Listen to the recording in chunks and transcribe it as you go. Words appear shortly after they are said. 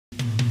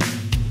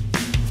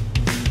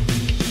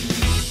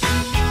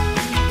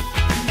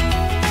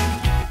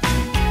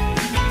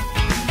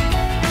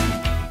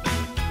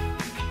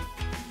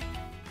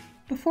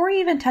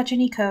even touch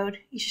any code,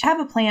 you should have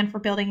a plan for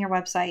building your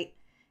website.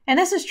 And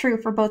this is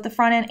true for both the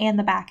front end and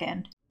the back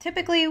end.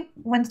 Typically,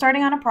 when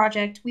starting on a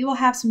project, we will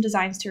have some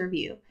designs to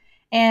review.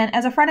 And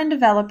as a front end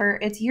developer,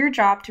 it's your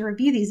job to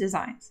review these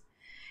designs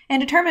and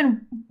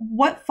determine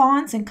what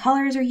fonts and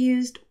colors are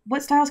used,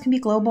 what styles can be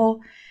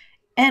global,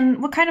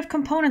 and what kind of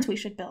components we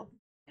should build.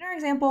 In our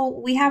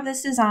example, we have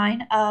this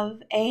design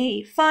of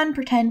a fun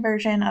pretend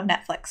version of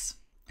Netflix.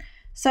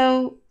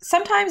 So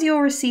sometimes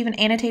you'll receive an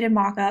annotated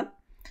mockup.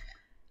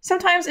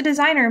 Sometimes a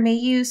designer may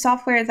use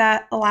software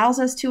that allows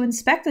us to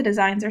inspect the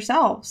designs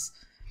ourselves.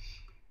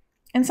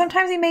 And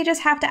sometimes you may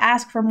just have to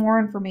ask for more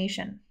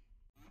information.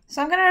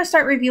 So I'm going to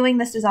start reviewing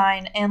this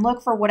design and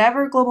look for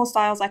whatever global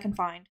styles I can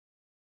find.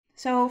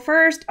 So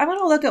first, I'm going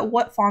to look at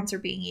what fonts are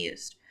being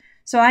used.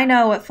 So I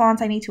know what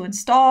fonts I need to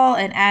install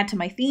and add to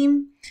my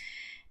theme.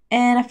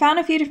 And I found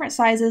a few different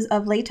sizes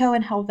of Lato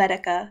and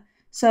Helvetica,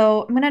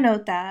 so I'm going to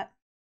note that.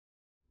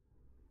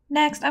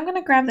 Next, I'm going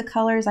to grab the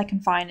colors I can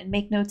find and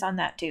make notes on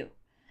that too.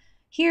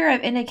 Here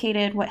I've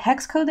indicated what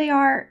hex code they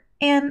are,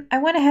 and I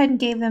went ahead and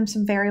gave them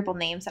some variable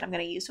names that I'm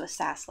going to use with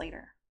Sass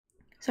later.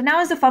 So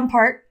now is the fun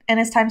part, and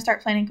it's time to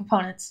start planning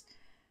components.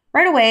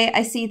 Right away,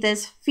 I see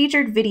this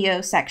featured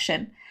video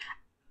section.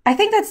 I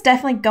think that's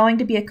definitely going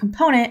to be a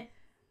component,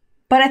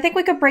 but I think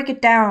we could break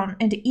it down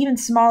into even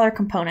smaller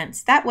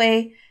components. That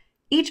way,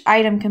 each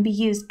item can be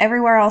used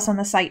everywhere else on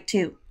the site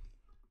too.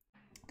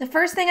 The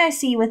first thing I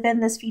see within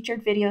this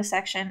featured video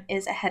section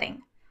is a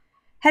heading.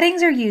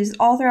 Headings are used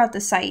all throughout the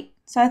site,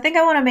 so I think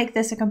I want to make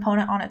this a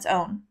component on its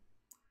own.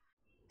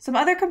 Some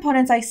other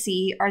components I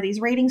see are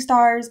these rating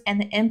stars and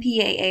the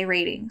MPAA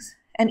ratings.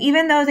 And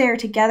even though they are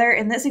together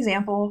in this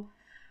example,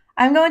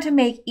 I'm going to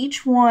make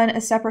each one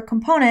a separate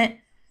component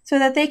so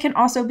that they can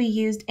also be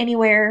used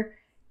anywhere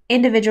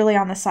individually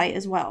on the site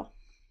as well.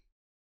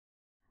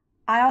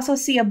 I also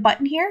see a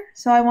button here,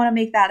 so I want to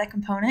make that a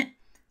component.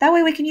 That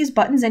way we can use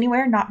buttons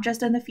anywhere, not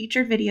just in the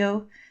featured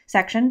video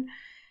section.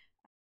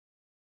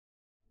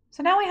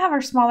 So now we have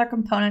our smaller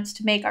components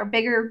to make our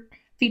bigger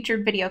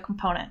featured video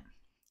component.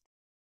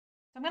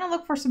 I'm going to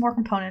look for some more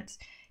components.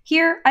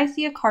 Here I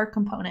see a card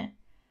component.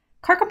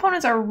 Card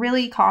components are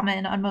really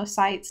common on most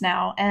sites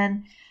now,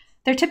 and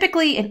they're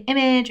typically an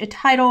image, a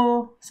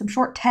title, some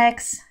short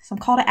text, some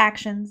call to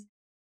actions.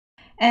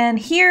 And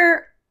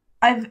here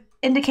I've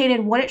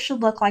indicated what it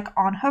should look like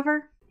on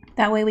hover.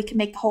 That way we can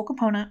make the whole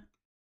component.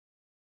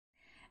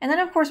 And then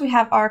of course we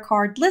have our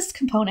card list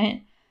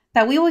component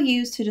that we will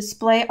use to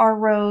display our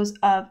rows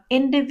of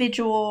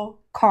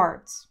individual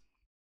cards.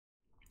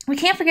 We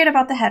can't forget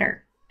about the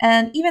header,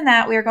 and even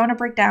that we are going to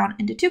break down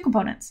into two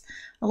components,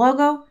 a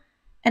logo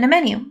and a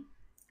menu.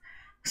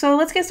 So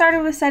let's get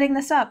started with setting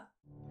this up.